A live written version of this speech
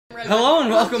Hello and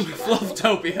welcome to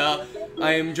FluffTopia.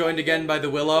 I am joined again by the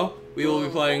Willow. We will be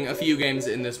playing a few games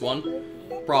in this one.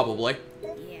 Probably.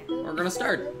 Yeah. We're gonna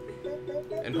start.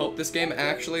 And hope this game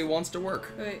actually wants to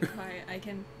work. Wait, quiet. I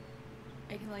can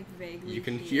like vaguely You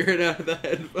can hear it out of the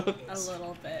headphones. a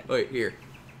little bit. Wait, here.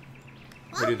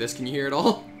 If I do this, can you hear it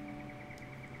all?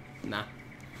 Nah.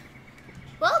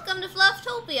 Welcome to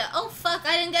FluffTopia. Oh fuck,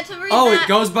 I didn't get to read Oh, that. it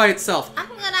goes by itself. I'm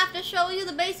gonna have to show you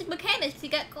the basic mechanics to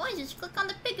get coins. Just click on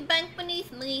the piggy bank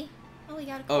beneath me. Oh, we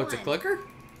got a coin. Oh, it's a clicker?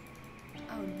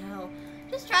 Oh no.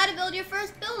 Just try to build your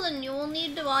first building. You will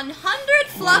need 100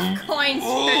 fluff coins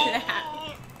for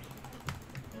that.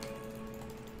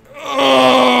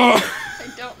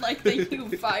 I don't like that you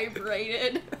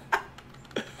vibrated.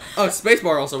 Oh,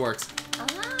 spacebar also works.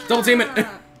 Ah. Double team it.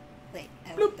 Wait,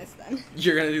 I want this then.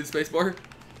 You're gonna do the spacebar?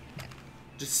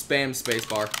 Just spam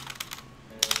spacebar.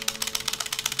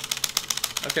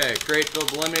 Okay, great.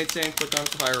 Build eliminate stand. Click on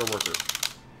to hire a worker.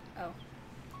 Oh.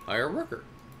 Hire a worker.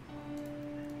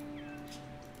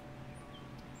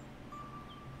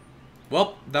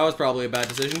 Well, that was probably a bad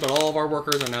decision, but all of our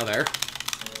workers are now there.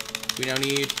 We now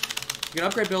need... You can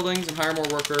upgrade buildings and hire more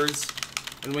workers.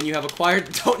 And when you have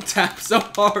acquired... Don't tap so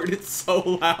hard, it's so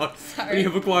loud. Sorry. When you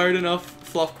have acquired enough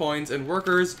fluff coins and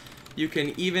workers, you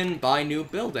can even buy new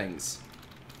buildings.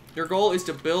 Your goal is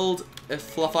to build a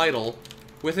fluff idol.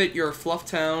 With it, your fluff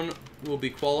town will be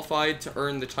qualified to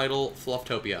earn the title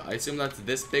FluffTopia. I assume that's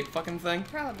this big fucking thing?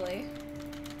 Probably.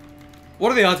 What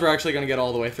are the odds we're actually gonna get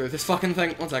all the way through this fucking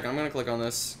thing? One second, I'm gonna click on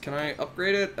this. Can I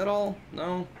upgrade it at all?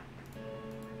 No?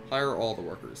 Hire all the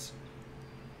workers.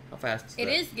 How fast is that? It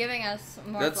is giving us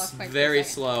more That's fluff points very per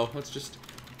second. slow. Let's just...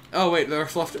 Oh wait, there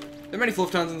are many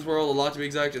fluff towns in this world, a lot to be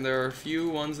exact, and there are a few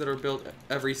ones that are built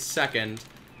every second.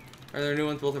 Are there new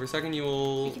ones built every second? You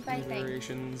will... We can buy things.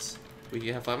 Variations... We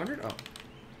can have 500? Oh.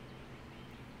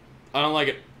 I don't like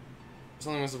it.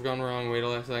 Something must have gone wrong. Wait a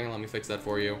last second, let me fix that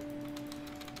for you.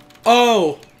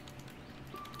 Oh!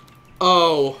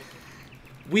 Oh.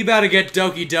 We better get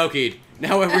Doki Doki'd.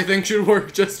 Now everything should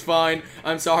work just fine.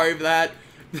 I'm sorry for that.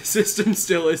 The system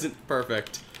still isn't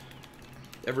perfect.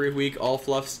 Every week, all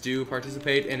fluffs do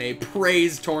participate in a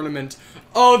praise tournament.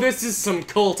 Oh, this is some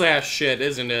cult-ass shit,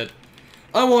 isn't it?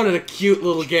 I wanted a cute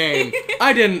little game.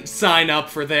 I didn't sign up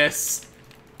for this.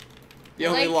 The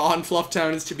only law in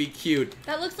Flufftown is to be cute.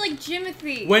 That looks like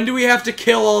Jimothy. When do we have to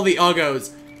kill all the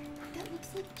uggos? That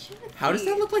looks like Jimothy. How does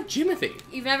that look like Jimothy?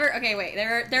 You've never... Okay, wait.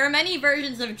 There are many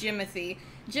versions of Jimothy.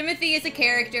 Jimothy is a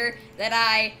character that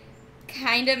I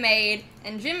kind of made,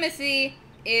 and Jimothy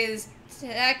is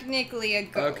technically a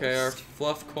ghost. Okay, our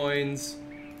fluff coins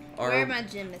are... Where am I,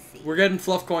 Jimothy? We're getting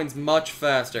fluff coins much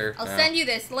faster. I'll now. send you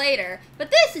this later,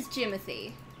 but this is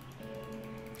Jimothy.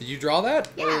 Did you draw that?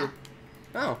 Yeah. Or...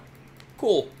 Oh,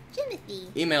 cool.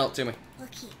 Jimothy. Email it to me.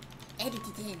 Okay, edit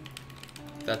it in.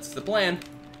 That's the plan.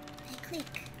 I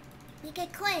click. We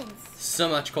get coins. So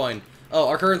much coin. Oh,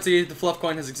 our currency, the fluff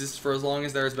coin, has existed for as long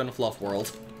as there has been a fluff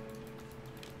world.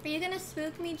 Are you gonna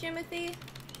spook me, Jimothy?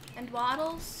 And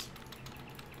Waddles?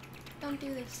 Don't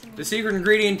do this to me. The secret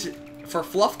ingredient for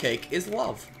fluff cake is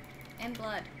love. And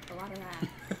blood. A lot of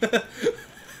that.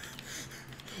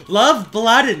 Love,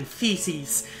 blood, and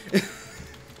feces.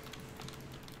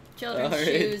 Children's Alright.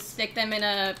 shoes, stick them in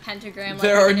a pentagram. Like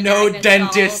There are in a no dragon's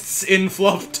dentists in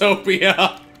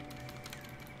FluffTopia.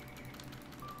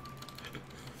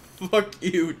 Fuck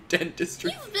you,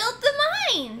 dentistry. You've built the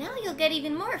mine. Now you'll get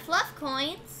even more fluff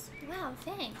coins. Wow,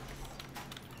 thanks.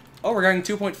 Oh, we're getting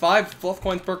 2.5 fluff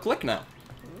coins per click now.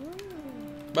 Ooh.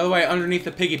 By the way, underneath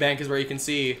the piggy bank is where you can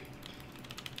see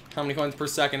how many coins per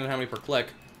second and how many per click.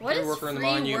 What Every is worker in the free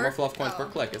mine, you get more work- fluff coins per oh.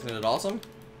 click. Isn't it awesome?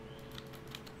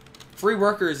 Free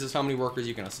workers is how many workers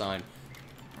you can assign.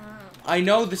 Oh. I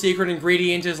know the secret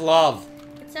ingredient is love.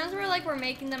 It sounds more like we're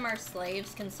making them our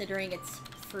slaves, considering it's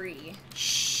free.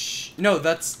 Shh. No,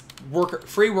 that's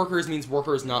free workers means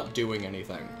workers not doing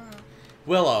anything. Oh.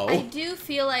 Willow. I do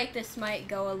feel like this might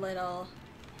go a little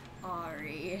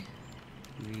Ari.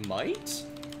 Might?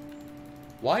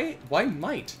 Why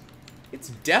might? It's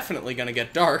definitely gonna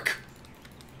get dark.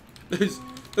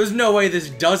 There's no way this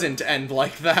doesn't end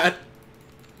like that.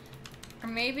 Or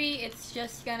maybe it's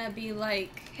just gonna be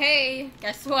like, hey,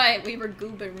 guess what? We were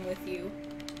goobing with you.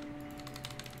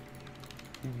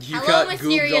 You Hello, got goobed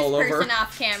mysterious all over. person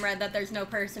off camera that there's no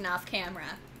person off camera.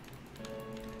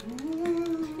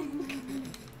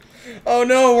 Oh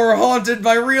no, we're haunted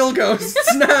by real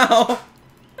ghosts now!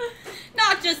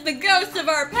 Not just the ghosts of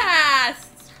our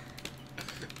past!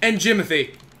 And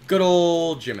Jimothy. Good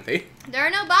old Jimothy. There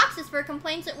are no boxes for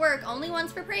complaints at work, only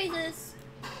ones for praises.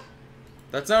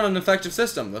 That's not an effective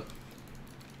system.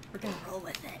 We're gonna roll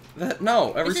with it.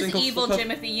 No, This is evil,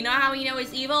 Jimothy. You know how we know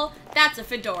he's evil? That's a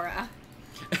fedora.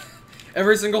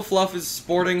 Every single fluff is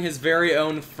sporting his very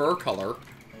own fur color.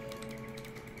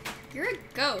 You're a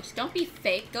ghost. Don't be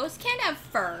fake. Ghosts can't have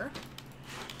fur.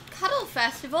 Cuddle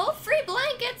festival. Free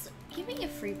blankets. Give me a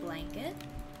free blanket.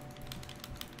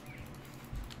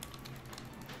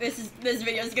 This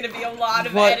video is gonna be a lot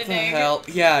of editing. What the hell?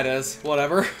 Yeah, it is.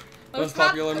 Whatever. Most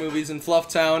popular movies in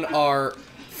Flufftown are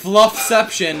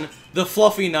Fluffception, The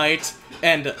Fluffy Night,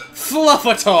 and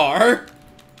Fluffatar.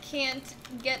 Can't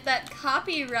get that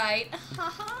copyright.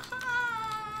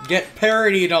 Get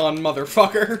parodied on,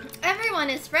 motherfucker. Everyone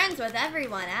is friends with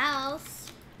everyone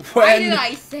else. Why did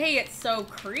I say it so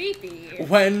creepy?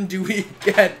 When do we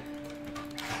get...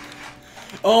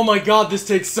 Oh my god, this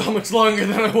takes so much longer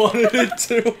than I wanted it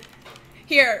to.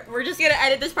 Here, we're just gonna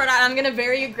edit this part out. I'm gonna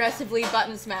very aggressively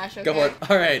button smash, okay? Go for it.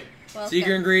 Alright. Well,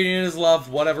 Secret ingredient is love.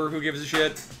 Whatever, who gives a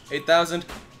shit? 8,000.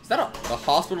 Is that a... The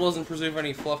hospital doesn't preserve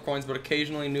any fluff coins, but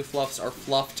occasionally new fluffs are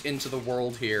fluffed into the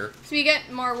world here. So we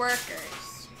get more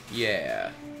workers.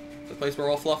 Yeah. The place where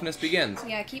all fluffiness begins.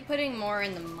 Yeah, keep putting more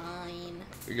in the mine.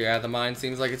 Yeah, the mine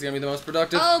seems like it's gonna be the most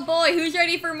productive. Oh boy, who's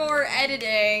ready for more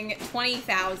editing?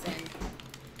 20,000.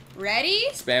 Ready?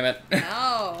 Spam it.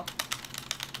 No.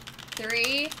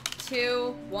 3,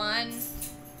 2, 1,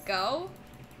 go.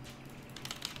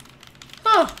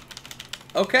 Huh.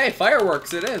 Okay,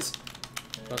 fireworks it is.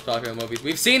 Most popular movies.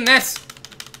 We've seen this!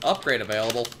 Upgrade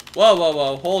available. Whoa, whoa,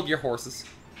 whoa. Hold your horses.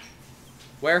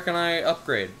 Where can I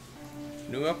upgrade?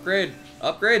 New upgrade.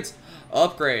 Upgrades.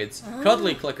 Upgrades.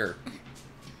 Cuddly clicker.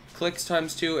 Clicks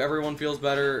 ×2. Everyone feels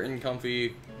better in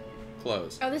comfy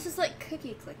clothes. Oh, this is like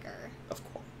cookie clicker. Of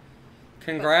course.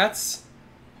 Congrats.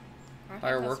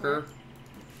 Hire worker.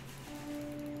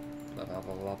 We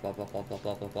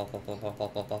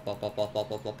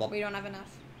don't have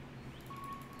enough.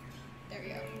 There we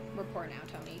go. We're poor now,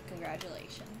 Tony.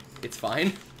 Congratulations. It's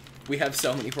fine. We have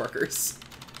so many workers.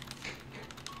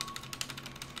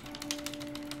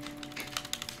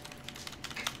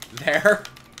 There.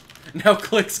 Now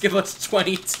clicks give us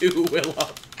 22 Willow.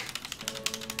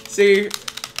 See?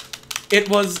 It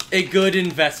was a good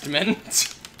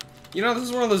investment. You know, this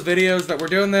is one of those videos that we're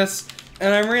doing this,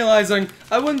 and I'm realizing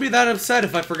I wouldn't be that upset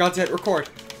if I forgot to hit record.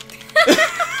 Wait,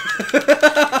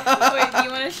 do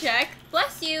you want to check?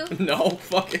 Bless you. No,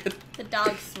 fuck it. The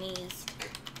dog sneezed.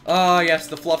 Ah, yes,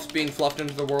 the fluffs being fluffed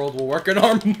into the world will work in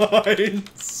our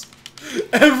minds.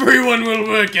 Everyone will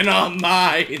work in our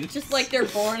minds. Just like they're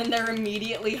born and they're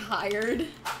immediately hired.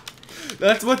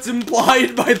 That's what's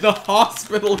implied by the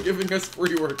hospital giving us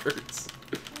free workers.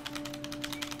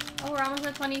 Oh, we're almost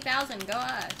at 20,000. Go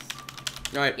us.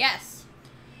 Alright. Yes.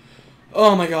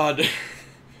 Oh my god.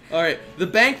 Alright, the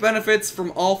bank benefits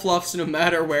from all fluffs no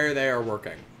matter where they are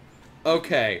working.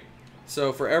 Okay,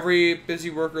 so for every busy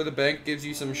worker, the bank gives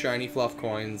you some shiny fluff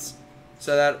coins.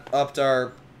 So that ups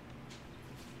our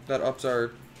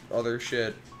other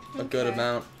shit a good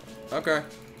amount. Okay.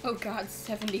 Oh god,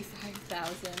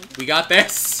 75,000. We got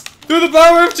this! Through the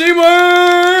power of teamwork!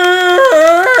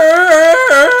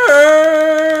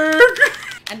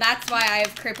 And that's why I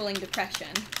have crippling depression.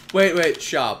 Wait,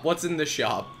 shop. What's in the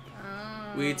shop?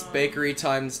 Oh. Wheat's bakery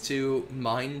 ×2,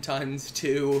 mine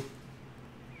 ×2.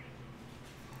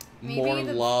 Maybe More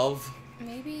love.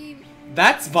 Maybe...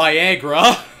 That's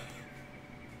Viagra!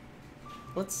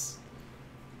 Let's...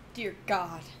 Dear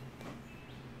God.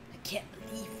 I can't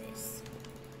believe this.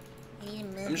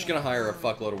 I'm just gonna hire a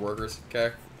fuckload of workers,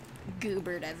 okay?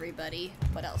 Goobered everybody.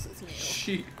 What else is new?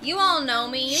 She You all know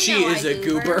me. She know is I a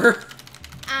goober.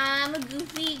 I'm a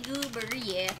goofy goober,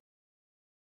 yeah.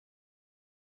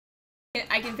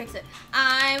 I can fix it.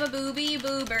 I'm a booby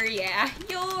boober, yeah.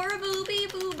 You're a booby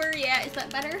boober, yeah. Is that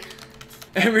better?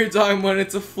 Every time when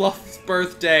it's a Fluff's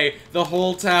birthday, the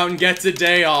whole town gets a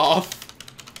day off.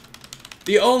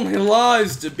 The only law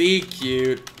is to be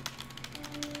cute.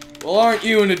 Well, aren't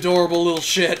you an adorable little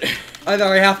shit? Either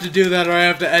I have to do that or I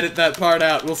have to edit that part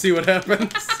out. We'll see what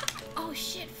happens. Oh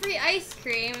shit, free ice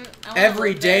cream.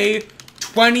 Every day,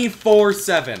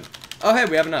 24/7. Oh, hey,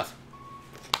 we have enough.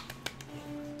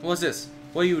 What's this?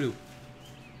 What do you do?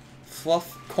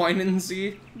 Fluff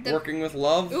coinancy? Working with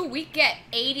love? Ooh, we get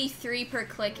 83 per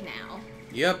click now.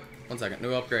 Yep. 1 second.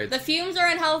 New upgrades. The fumes are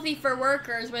unhealthy for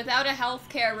workers. Without a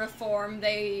healthcare reform,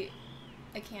 I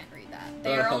can't read that.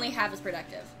 They are only half as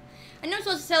productive. I know I'm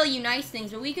supposed to tell you nice things,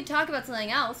 but we could talk about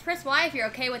something else. Press Y if you're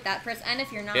okay with that. Press N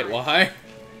if you're not. Hit Y.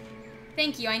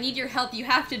 Thank you. I need your help. You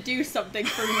have to do something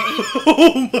for me.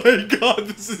 Oh my god,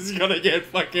 this is gonna get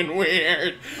fucking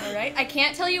weird. Alright. I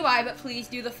can't tell you why, but please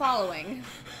do the following.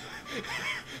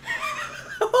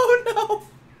 Oh no.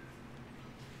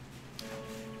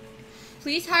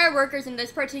 Please hire workers in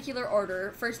this particular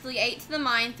order. Firstly, 8 to the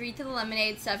mine, 3 to the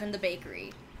lemonade, 7 the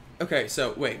bakery. Okay,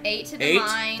 so wait. 8 to the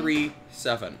mine. 8, 3,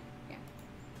 7. Yeah.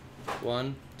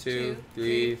 1, 2,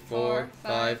 3, 4,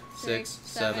 5, 6,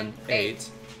 7, 8.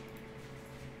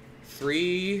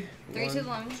 3. 3 to the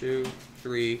lemon. 2,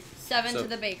 3. 7 to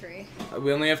the bakery.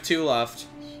 We only have 2 left.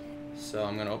 So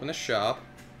I'm gonna open the shop.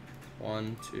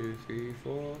 1, 2, 3,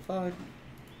 4, 5.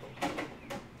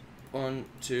 1,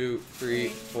 2, 3,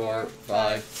 4,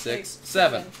 5, 6,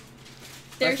 7.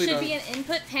 There should be an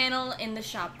input panel in the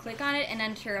shop. Click on it and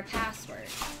enter a password.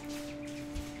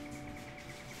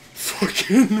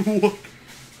 Fucking what?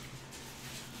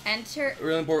 Enter.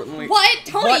 Really importantly. What?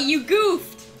 Tony, What? you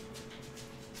goofed.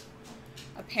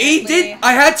 Apparently. He did.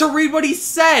 I had to read what he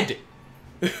said.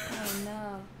 Oh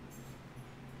no.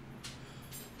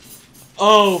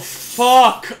 Oh,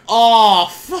 fuck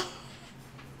off.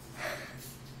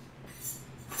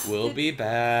 We'll be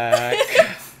back.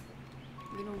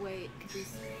 I'm gonna wait, because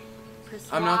press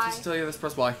I'm Y. not supposed to tell you this.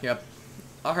 Press Y. Yep.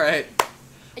 Alright.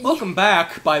 Welcome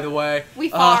back, by the way. We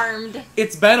farmed.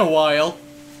 It's been a while.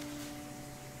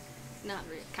 Not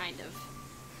really, kind of.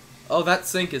 Oh, that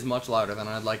sync is much louder than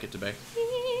I'd like it to be.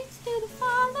 Please do the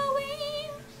following.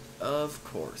 Of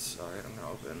course. Alright, I'm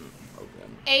gonna open.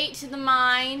 8 to the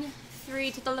mine,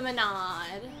 3 to the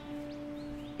lemonade.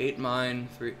 8 mine,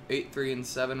 8, 3, and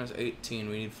 7 is 18.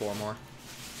 We need 4 more.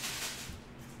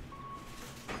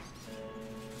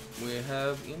 We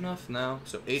have enough now.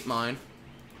 So 8 mine.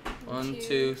 1,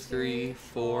 2, 3,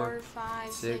 4,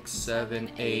 5, 6,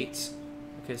 7, 8.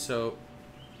 Okay, so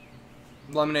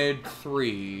lemonade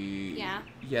 3. Yeah.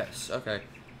 Yes. Okay.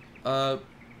 So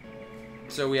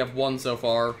we have 1 so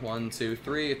far. 1, 2,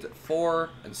 3. It's at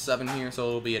 4 and 7 here, so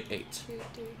it'll be at 8. 2,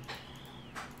 3.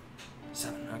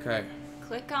 7. Okay.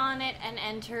 Click on it and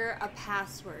enter a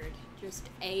password. Just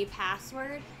a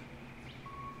password.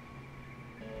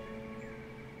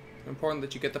 Important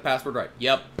that you get the password right.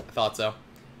 Yep, I thought so.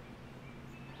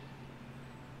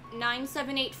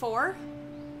 9784.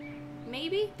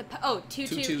 Maybe the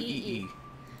 22EE.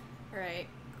 All right.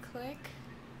 Click.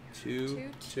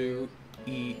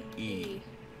 22EE.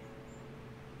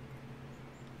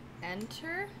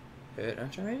 Enter. Hit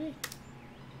enter maybe?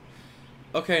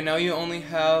 Okay, now you only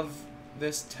have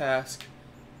this task.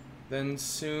 Then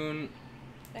soon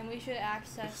Then we should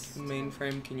access the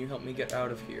mainframe. Can you help me get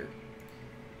out of here?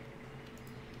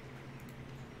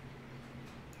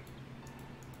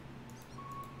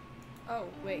 Oh,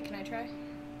 wait, can I try?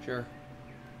 Sure.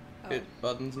 Oh. Hit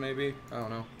buttons maybe? I don't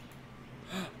know.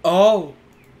 Oh!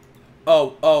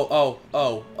 Oh, oh, oh,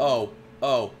 oh, oh,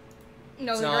 oh.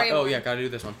 No, It's the not, gray oh one. yeah, gotta do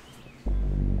this one.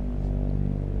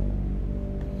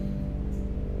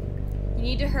 You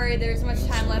need to hurry, there's much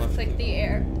time left. Click the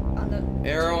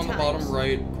Arrow on the bottom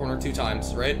right corner 2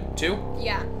 times, right? 2?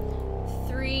 Yeah.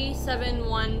 3, 7,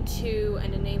 1, 2,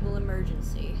 and enable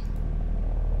emergency.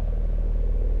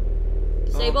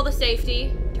 Disable the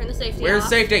safety. Turn the safety Where's off.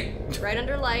 safety? Right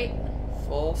under light.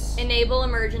 False. Enable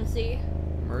emergency.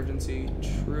 Emergency.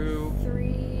 True.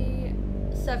 3,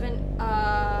 7,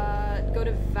 go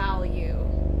to value.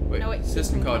 Wait, No, wait,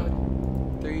 system code.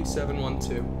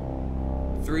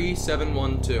 3712.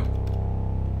 3712.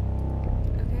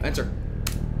 Okay. Enter.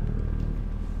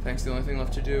 Thanks, the only thing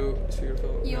left to do is for your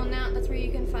phone. You'll now, that's where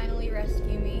you can finally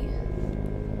rescue me.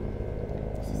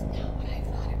 This is not what I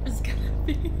thought it was gonna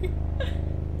be.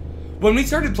 When we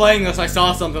started playing this, I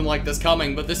saw something like this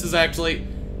coming, but this is actually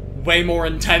way more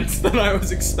intense than I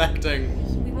was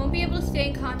expecting. We won't be able to stay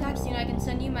in contact soon. I can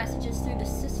send you messages through the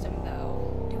system,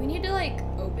 though. Do we need to, like,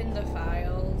 open the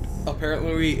files?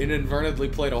 Apparently we inadvertently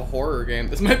played a horror game.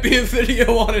 This might be a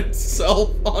video on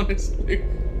itself, honestly.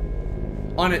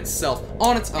 On itself.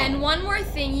 On its own. And one more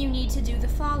thing, you need to do the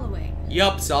following.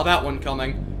 Yup, saw that one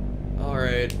coming.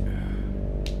 Alright.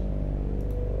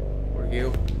 Where are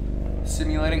you?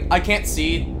 Simulating. I can't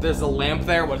see. There's a lamp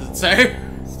there. What does it say?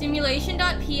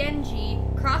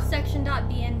 Stimulation.png,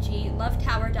 crosssection.bng,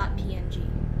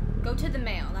 lovetower.png. Go to the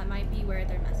mail. That might be where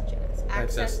their message is.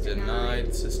 Access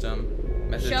denied. System.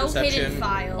 Message Show reception hidden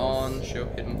files. on. Show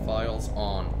hidden files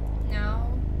on. No.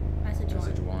 Message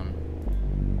Message 1. 1.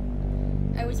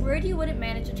 I was worried you wouldn't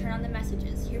manage to turn on the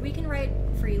messages. Here we can write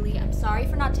freely. I'm sorry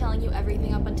for not telling you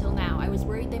everything up until now. I was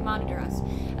worried they monitor us.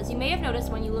 As you may have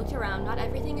noticed when you looked around, not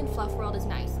everything in Fluff World is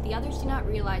nice. The others do not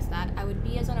realize that. I would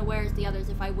be as unaware as the others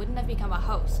if I wouldn't have become a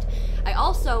host. I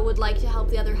also would like to help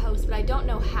the other hosts, but I don't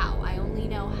know how. I only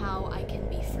know how I can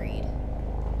be freed.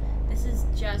 This is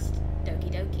just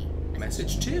Doki Doki.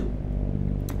 Message 2.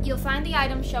 You'll find the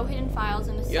item Show Hidden Files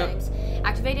in the Yep. settings.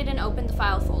 Activate it and open the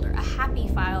file folder. A happy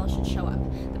file should show up.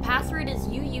 The password is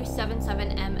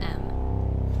UU77MM.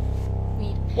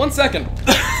 1 second.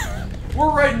 We're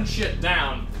writing shit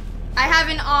down. I have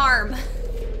an arm.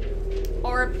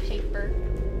 Or paper.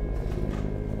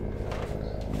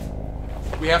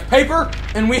 We have paper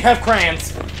and we have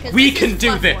crayons. We can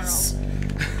do this.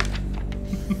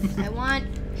 I want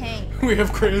pink. We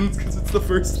have crayons because it's the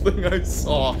first thing I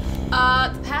saw.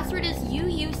 The password is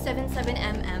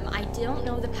UU77MM. I don't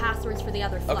know the passwords for the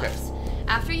other fluffs. Okay.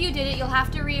 After you did it, you'll have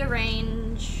to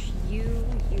rearrange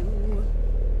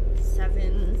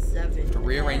UU77. To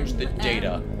rearrange the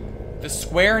data. The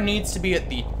square needs to be at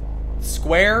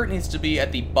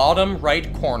the bottom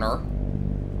right corner.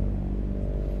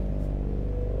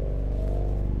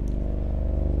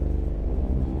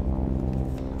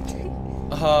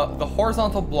 The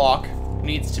horizontal block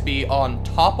needs to be on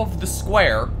top of the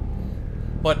square,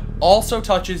 but also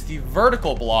touches the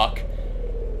vertical block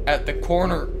at the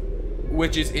corner,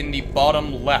 which is in the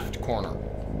bottom left corner.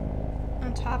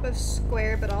 On top of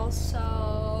square, but also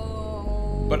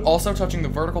touching the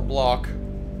vertical block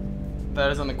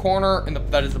that is on the corner, and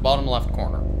that is the bottom left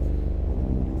corner.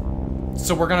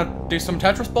 So we're gonna do some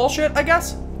Tetris bullshit, I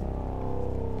guess?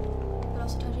 But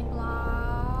also touching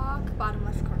block, bottom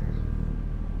left corner.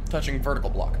 Touching vertical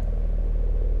block.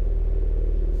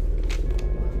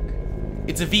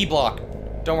 It's a V block.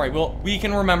 Don't worry, we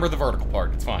can remember the vertical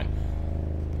part, it's fine.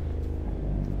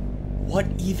 What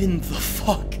even the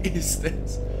fuck is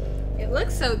this? It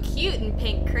looks so cute in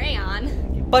pink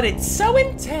crayon. But it's so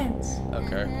intense.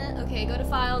 Okay. Okay, go to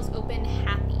files, open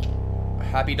happy.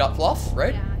 Happy.fluff,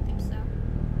 right? Yeah, I think so.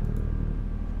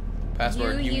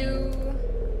 Password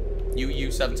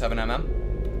UU77MM.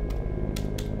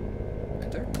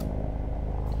 Enter.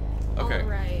 Okay.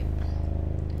 Alright.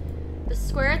 The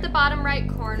square at the bottom right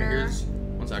corner. Here's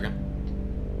 1 second.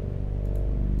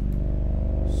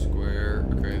 Square.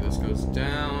 Okay, this goes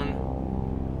down.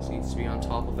 This needs to be on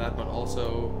top of that, but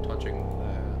also touching that.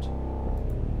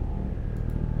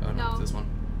 Oh no, it's this one.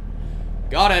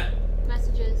 Got it!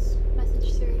 Messages.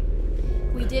 Message 3.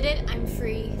 We did it. I'm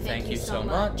free. Thank you so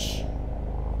much.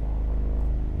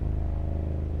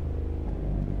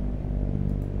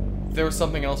 There was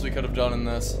something else we could have done in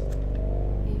this.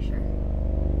 Are you sure?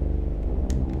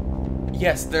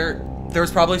 Yes,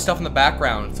 there's probably stuff in the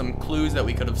background, some clues that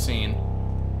we could have seen.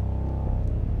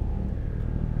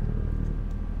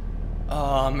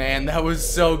 Oh man, that was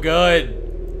so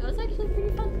good. That was actually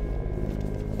pretty fun.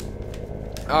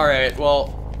 Alright,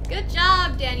 well, good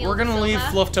job, Daniel. we're gonna leave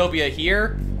FluffTopia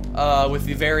here with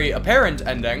the very apparent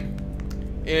ending.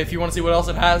 If you want to see what else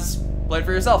it has, play it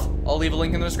for yourself. I'll leave a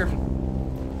link in the description.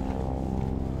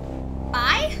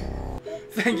 Bye.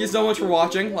 Thank you so much for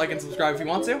watching. Like and subscribe if you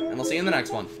want to, and I'll see you in the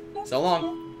next one. So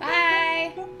long.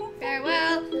 Bye.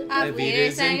 Farewell. Auf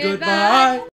Wiedersehen, goodbye.